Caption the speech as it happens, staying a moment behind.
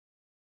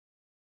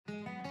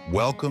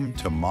Welcome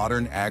to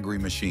Modern Agri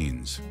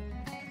Machines.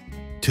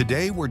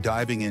 Today we're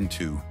diving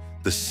into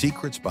the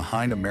secrets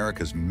behind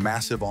America's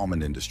massive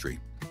almond industry.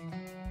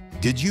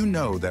 Did you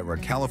know that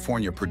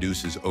California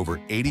produces over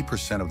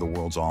 80% of the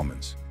world's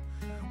almonds,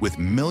 with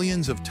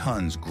millions of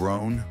tons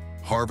grown,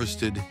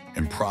 harvested,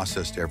 and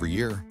processed every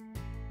year?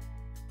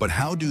 But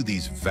how do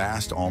these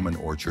vast almond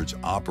orchards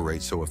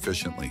operate so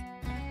efficiently?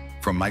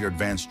 From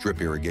advanced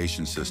drip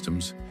irrigation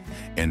systems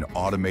and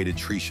automated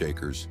tree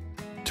shakers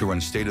to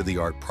run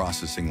state-of-the-art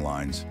processing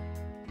lines,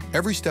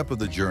 every step of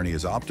the journey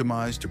is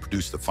optimized to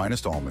produce the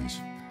finest almonds.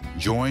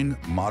 Join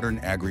Modern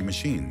Agri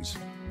Machines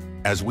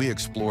as we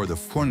explore the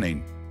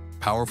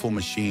powerful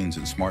machines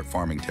and smart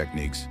farming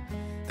techniques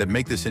that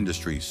make this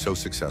industry so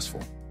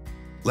successful.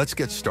 Let's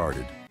get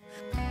started.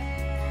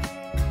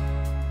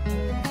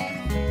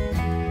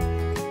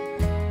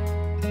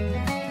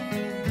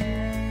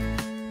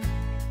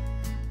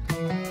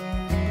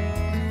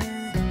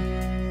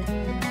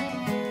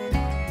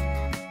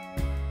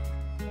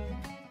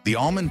 The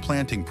almond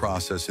planting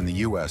process in the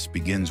U.S.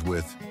 begins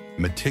with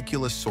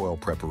meticulous soil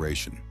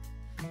preparation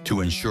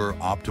to ensure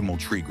optimal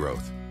tree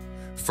growth.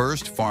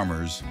 First,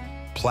 farmers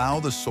plow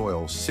the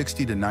soil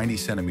 60 to 90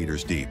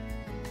 centimeters deep,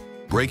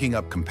 breaking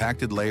up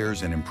compacted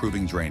layers and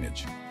improving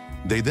drainage.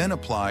 They then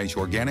apply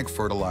organic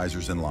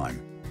fertilizers and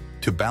lime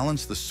to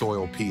balance the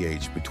soil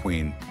pH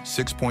between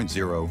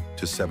 6.0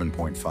 to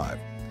 7.5.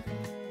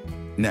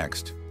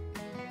 Next,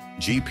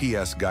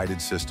 GPS-guided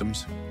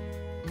systems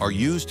are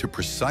used to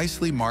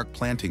precisely mark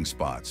planting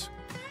spots.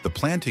 The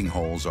planting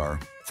holes are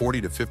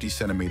 40 to 50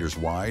 centimeters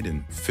wide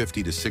and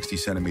 50 to 60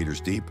 centimeters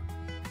deep,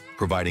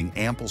 providing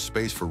ample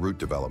space for root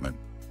development.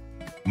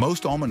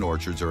 Most almond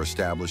orchards are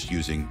established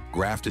using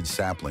grafted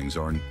saplings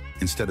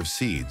instead of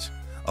seeds,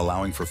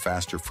 allowing for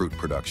faster fruit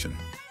production.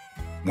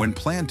 When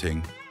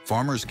planting,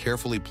 farmers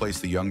carefully place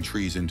the young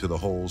trees into the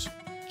holes,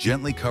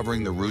 gently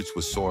covering the roots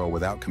with soil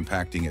without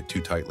compacting it too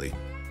tightly.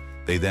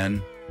 They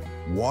then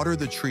water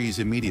the trees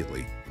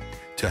immediately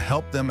to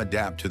help them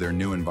adapt to their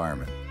new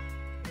environment.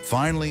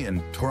 Finally,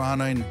 an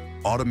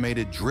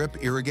automated drip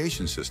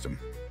irrigation system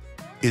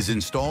is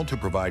installed to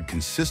provide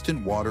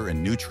consistent water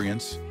and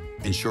nutrients,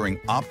 ensuring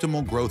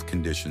optimal growth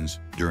conditions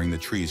during the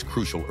tree's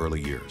crucial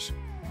early years.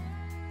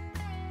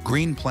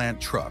 Green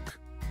Plant Truck.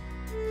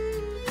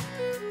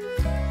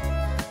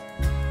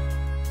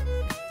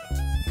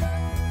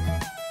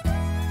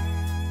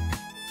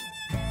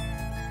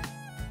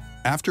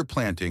 After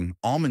planting,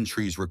 almond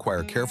trees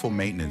require careful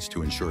maintenance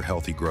to ensure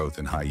healthy growth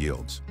and high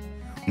yields.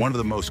 One of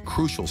the most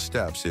crucial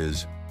steps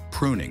is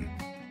pruning,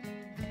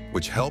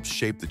 which helps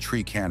shape the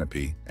tree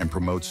canopy and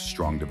promotes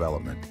strong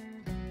development.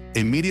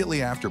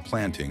 Immediately after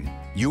planting,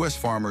 U.S.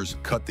 farmers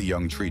cut the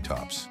young tree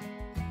tops,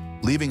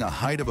 leaving a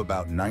height of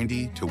about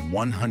 90 to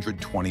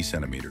 120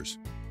 centimeters.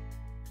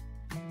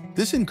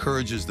 This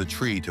encourages the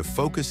tree to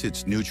focus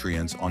its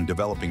nutrients on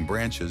developing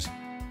branches,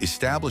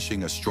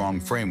 establishing a strong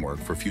framework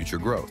for future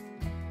growth.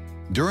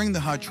 During the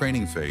hot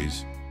training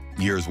phase,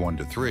 years 1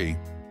 to 3,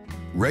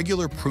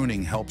 regular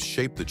pruning helps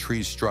shape the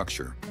tree's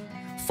structure.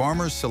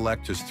 Farmers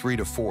select just 3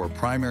 to 4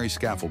 primary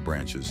scaffold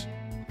branches,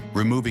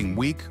 removing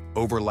weak,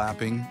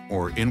 overlapping,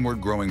 or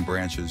inward-growing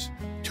branches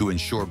to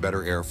ensure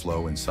better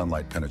airflow and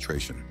sunlight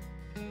penetration.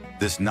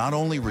 This not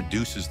only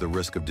reduces the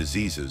risk of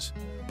diseases,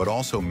 but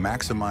also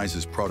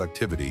maximizes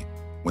productivity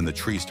when the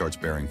tree starts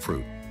bearing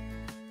fruit.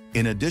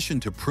 In addition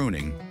to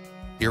pruning,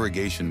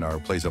 irrigation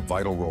plays a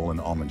vital role in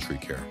almond tree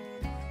care.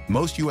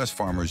 Most U.S.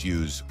 farmers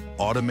use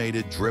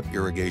automated drip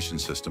irrigation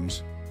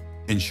systems,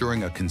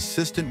 ensuring a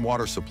consistent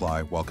water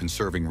supply while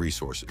conserving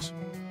resources.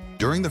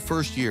 During the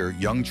first year,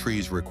 young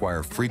trees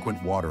require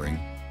frequent watering,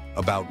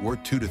 about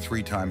 2 to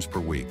 3 times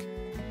per week,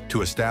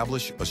 to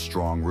establish a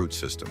strong root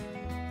system.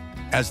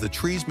 As the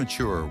trees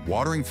mature,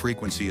 watering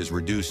frequency is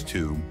reduced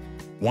to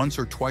once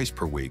or twice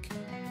per week,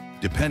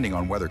 depending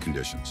on weather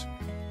conditions.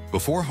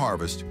 Before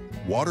harvest,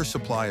 water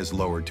supply is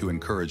lowered to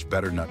encourage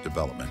better nut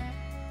development.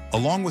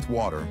 Along with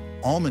water,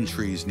 almond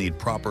trees need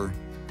proper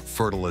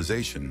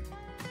fertilization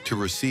to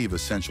receive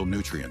essential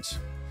nutrients.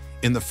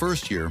 In the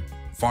first year,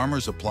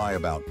 farmers apply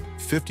about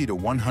 50 to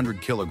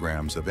 100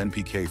 kilograms of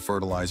NPK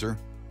fertilizer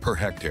per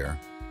hectare,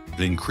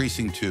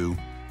 increasing to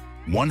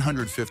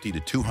 150 to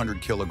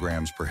 200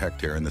 kilograms per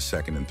hectare in the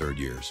second and third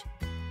years.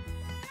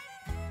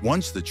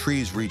 Once the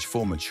trees reach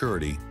full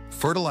maturity,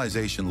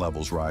 fertilization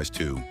levels rise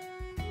to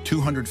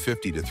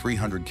 250 to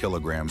 300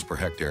 kilograms per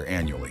hectare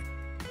annually,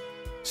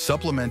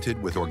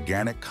 supplemented with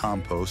organic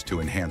compost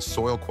to enhance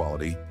soil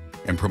quality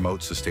and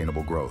promote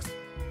sustainable growth.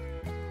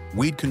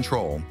 Weed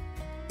control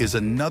is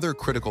another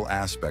critical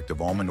aspect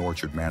of almond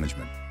orchard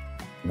management.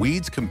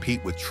 Weeds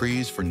compete with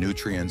trees for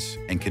nutrients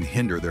and can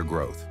hinder their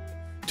growth.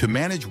 To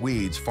manage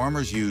weeds,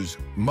 farmers use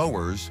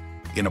mowers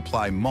and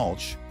apply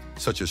mulch,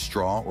 such as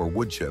straw or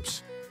wood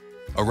chips,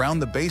 around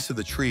the base of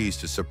the trees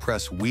to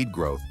suppress weed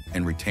growth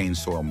and retain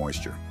soil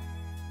moisture.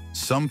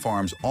 Some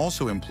farms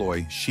also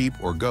employ sheep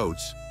or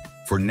goats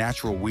for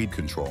natural weed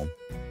control,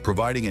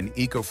 providing an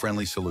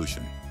eco-friendly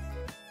solution.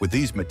 With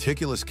these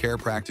meticulous care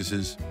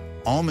practices,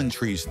 Almond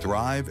trees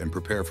thrive and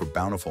prepare for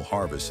bountiful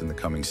harvests in the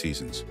coming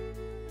seasons.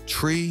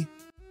 Tree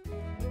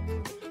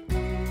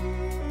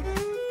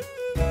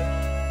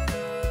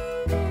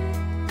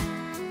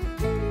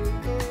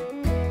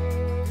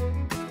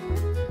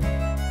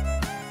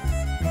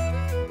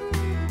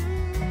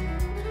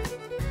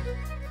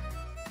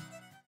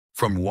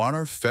From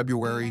warmer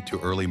February to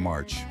early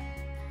March,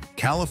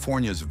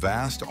 California's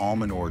vast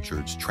almond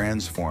orchards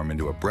transform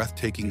into a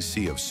breathtaking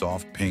sea of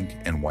soft pink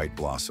and white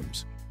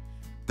blossoms.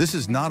 This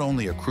is not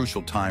only a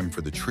crucial time for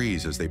the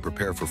trees as they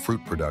prepare for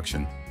fruit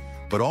production,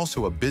 but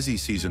also a busy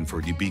season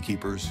for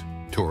beekeepers,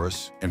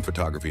 tourists, and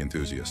photography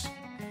enthusiasts.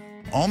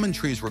 Almond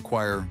trees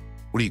require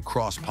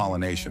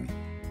cross-pollination,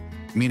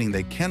 meaning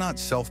they cannot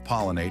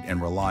self-pollinate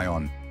and rely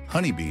on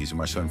honeybees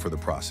for the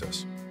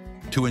process.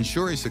 To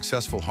ensure a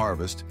successful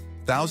harvest,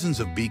 thousands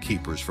of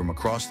beekeepers from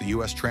across the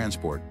U.S.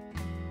 transport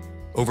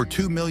over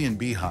 2 million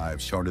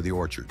beehives shown to the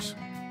orchards.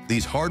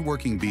 These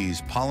hardworking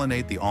bees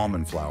pollinate the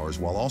almond flowers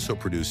while also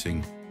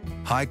producing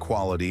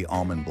high-quality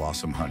almond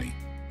blossom honey,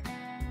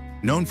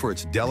 known for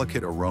its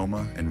delicate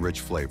aroma and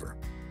rich flavor.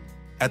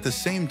 At the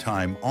same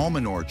time,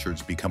 almond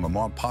orchards become a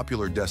more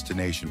popular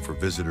destination for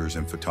visitors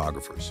and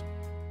photographers.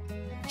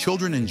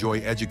 Children enjoy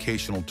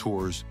educational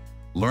tours,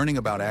 learning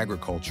about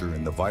agriculture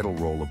and the vital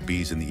role of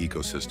bees in the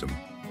ecosystem.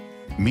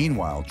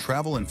 Meanwhile,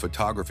 travel and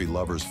photography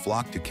lovers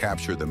flock to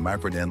capture the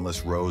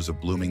endless rows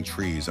of blooming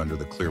trees under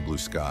the clear blue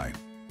sky,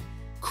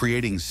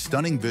 creating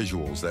stunning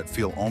visuals that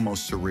feel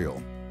almost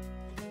surreal.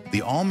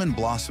 The almond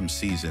blossom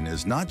season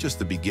is not just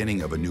the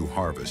beginning of a new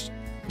harvest,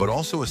 but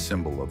also a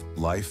symbol of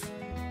life,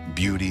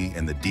 beauty,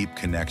 and the deep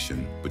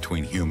connection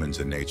between humans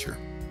and nature.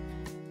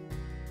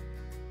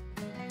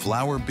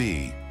 Flower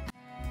bee.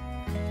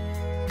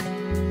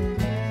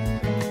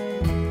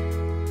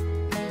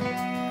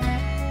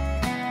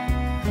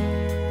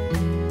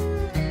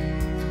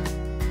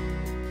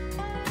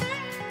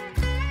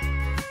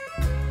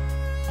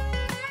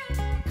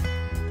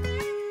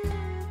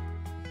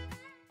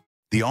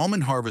 The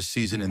almond harvest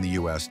season in the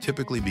U.S.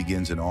 typically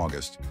begins in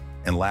August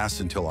and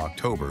lasts until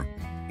October,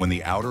 when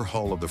the outer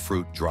hull of the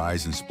fruit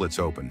dries and splits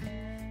open,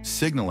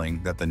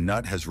 signaling that the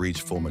nut has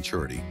reached full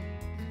maturity.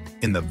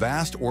 In the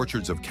vast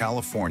orchards of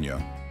California,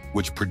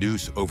 which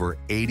produce over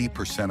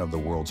 80% of the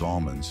world's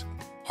almonds,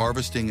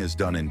 harvesting is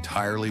done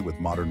entirely with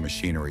modern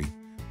machinery,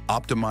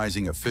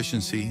 optimizing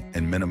efficiency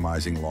and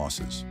minimizing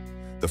losses.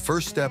 The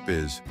first step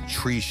is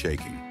tree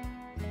shaking,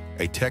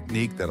 a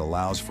technique that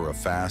allows for a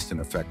fast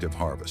and effective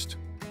harvest.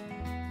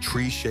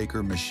 Tree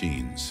shaker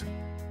machines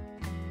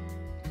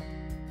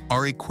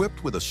are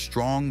equipped with a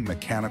strong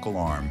mechanical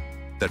arm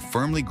that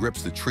firmly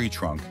grips the tree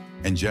trunk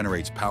and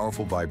generates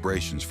powerful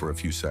vibrations for a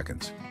few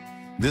seconds.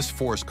 This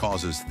force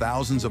causes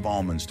thousands of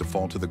almonds to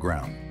fall to the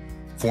ground,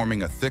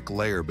 forming a thick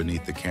layer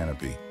beneath the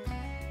canopy.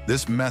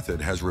 This method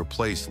has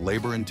replaced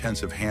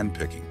labor-intensive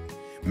hand-picking,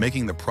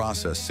 making the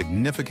process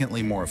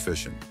significantly more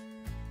efficient.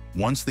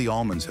 Once the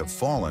almonds have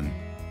fallen,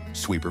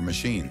 sweeper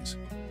machines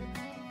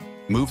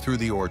move through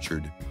the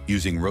orchard,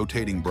 using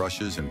rotating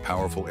brushes and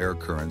powerful air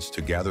currents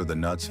to gather the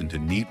nuts into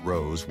neat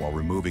rows while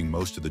removing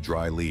most of the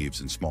dry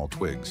leaves and small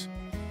twigs.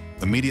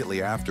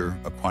 Immediately after,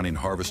 a quinine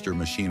harvester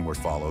machine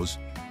follows,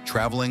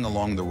 traveling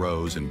along the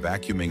rows and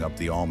vacuuming up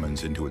the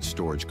almonds into its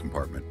storage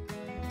compartment.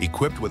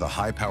 Equipped with a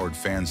high-powered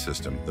fan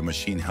system, the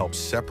machine helps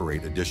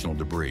separate additional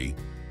debris,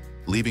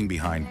 leaving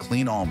behind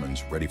clean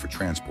almonds ready for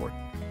transport.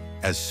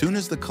 As soon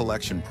as the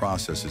collection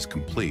process is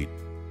complete,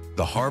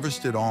 the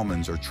harvested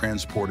almonds are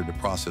transported to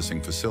processing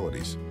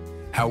facilities.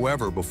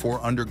 However, before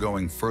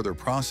undergoing further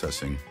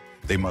processing,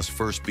 they must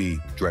first be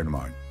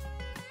dried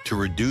to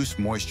reduce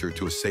moisture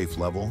to a safe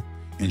level,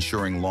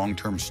 ensuring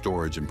long-term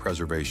storage and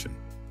preservation.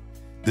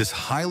 This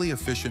highly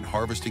efficient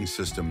harvesting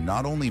system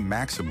not only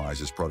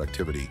maximizes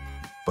productivity,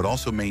 but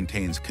also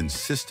maintains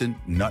consistent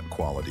nut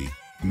quality,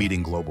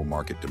 meeting global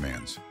market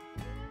demands.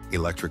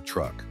 Electric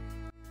truck.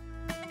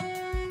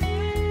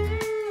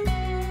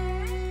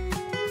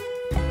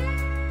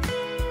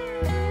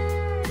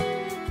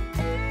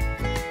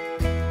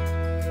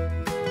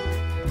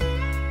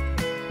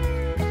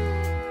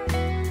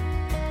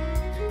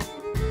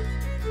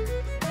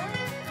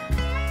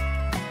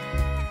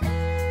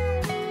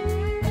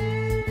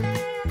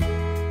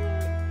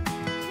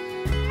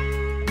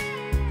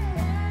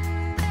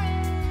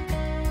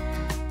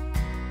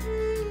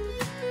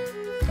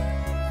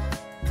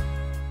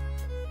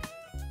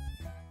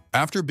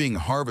 After being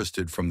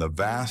harvested from the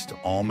vast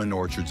almond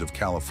orchards of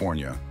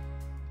California,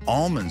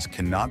 almonds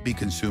cannot be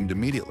consumed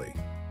immediately.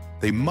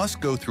 They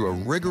must go through a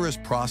rigorous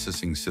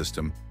processing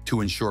system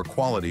to ensure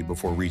quality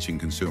before reaching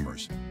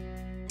consumers.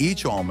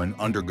 Each almond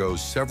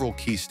undergoes several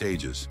key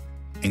stages,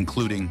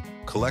 including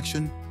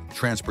collection,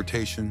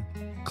 transportation,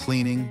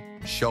 cleaning,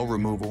 shell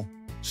removal,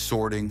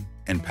 sorting,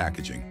 and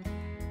packaging.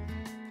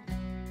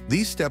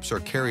 These steps are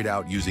carried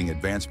out using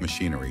advanced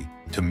machinery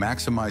to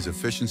maximize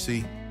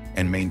efficiency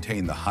and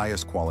maintain the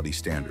highest quality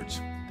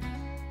standards.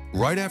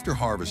 Right after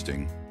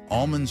harvesting,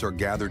 almonds are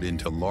gathered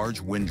into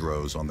large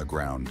windrows on the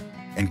ground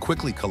and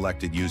quickly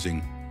collected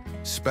using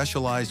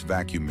specialized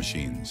vacuum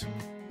machines.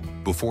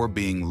 before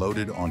being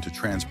loaded onto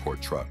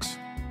transport trucks.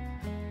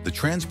 The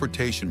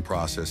transportation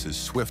process is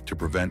swift to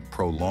prevent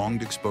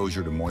prolonged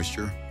exposure to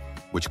moisture,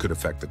 which could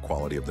affect the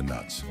quality of the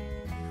nuts.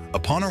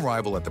 Upon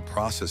arrival at the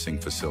processing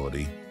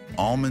facility,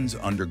 almonds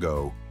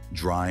undergo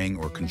drying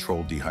or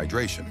controlled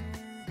dehydration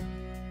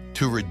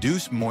to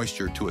reduce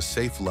moisture to a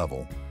safe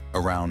level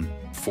around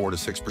 4 to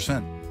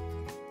 6%,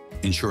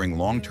 ensuring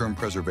long-term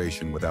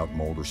preservation without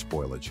mold or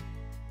spoilage.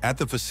 At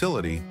the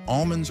facility,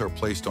 almonds are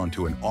placed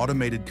onto an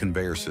automated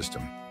conveyor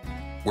system,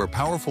 where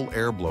powerful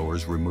air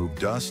blowers remove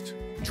dust,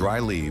 dry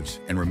leaves,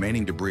 and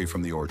remaining debris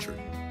from the orchard.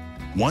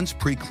 Once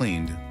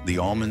pre-cleaned, the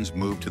almonds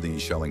move to the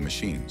shelling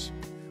machines,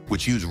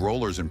 which use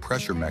rollers and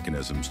pressure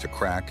mechanisms to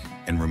crack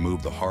and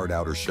remove the hard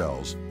outer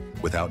shells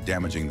without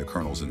damaging the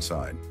kernels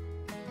inside.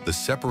 The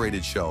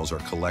separated shells are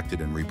collected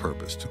and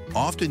repurposed,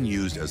 often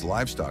used as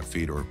livestock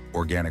feed or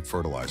organic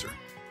fertilizer.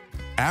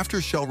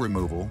 After shell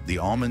removal, the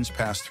almonds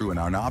pass through an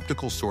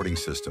optical sorting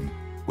system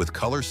with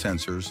color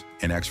sensors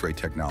and X-ray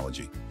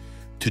technology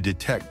to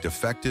detect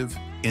defective,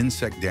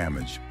 insect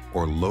damage,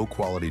 or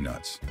low-quality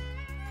nuts.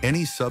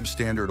 Any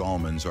substandard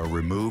almonds are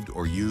removed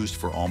or used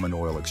for almond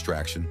oil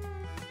extraction.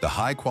 The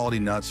high-quality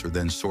nuts are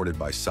then sorted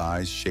by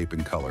size, shape,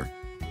 and color,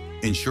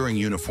 ensuring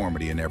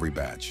uniformity in every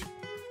batch.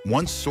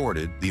 Once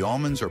sorted, the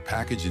almonds are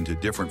packaged into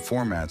different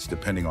formats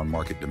depending on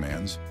market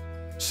demands.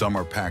 Some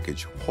are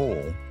packaged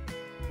whole,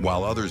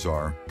 while others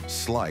are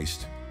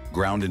sliced,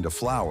 ground into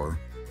flour,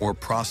 or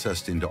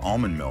processed into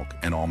almond milk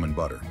and almond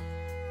butter.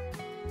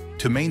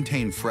 To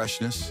maintain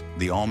freshness,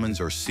 the almonds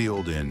are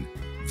sealed in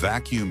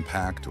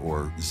vacuum-packed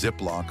or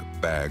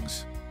Ziploc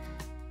bags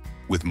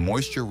with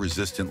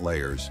moisture-resistant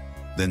layers,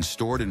 then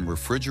stored in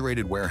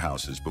refrigerated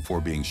warehouses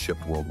before being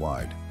shipped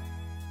worldwide.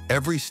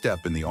 Every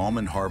step in the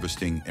almond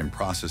harvesting and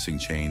processing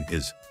chain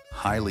is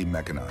highly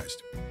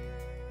mechanized,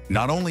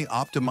 not only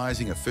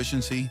optimizing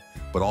efficiency,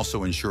 but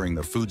also ensuring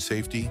the food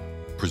safety,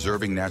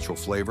 preserving natural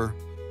flavor,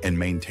 and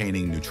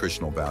maintaining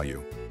nutritional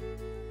value.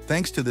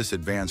 Thanks to this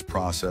advanced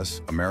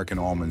process, American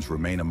almonds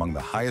remain among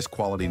the highest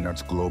quality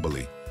nuts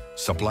globally,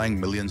 supplying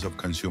millions of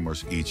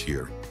consumers each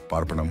year.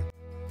 Parpanam.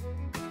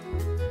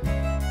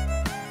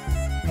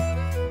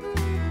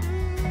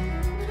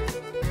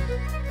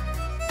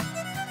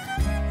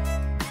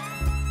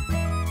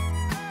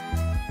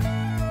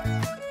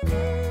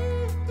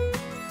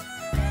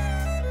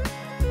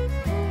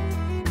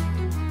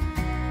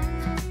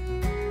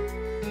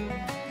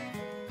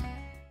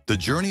 The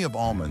journey of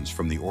almonds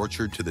from the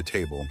orchard to the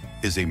table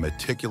is a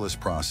meticulous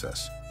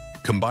process,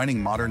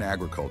 combining modern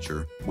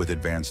agriculture with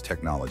advanced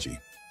technology.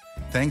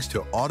 Thanks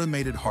to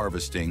automated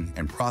harvesting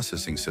and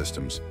processing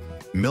systems,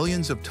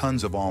 millions of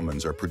tons of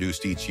almonds are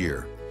produced each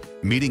year,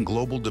 meeting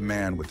global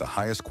demand with the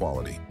highest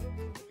quality.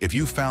 If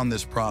you found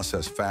this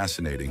process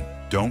fascinating,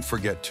 don't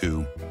forget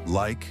to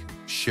like,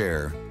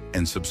 share,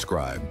 and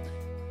subscribe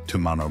to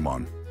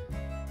Manomon.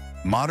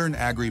 Modern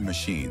Agri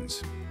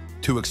Machines,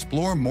 to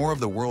explore more of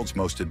the world's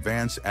most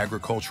advanced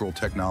agricultural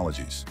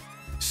technologies.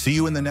 See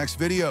you in the next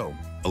video.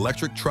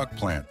 Electric truck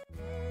plant.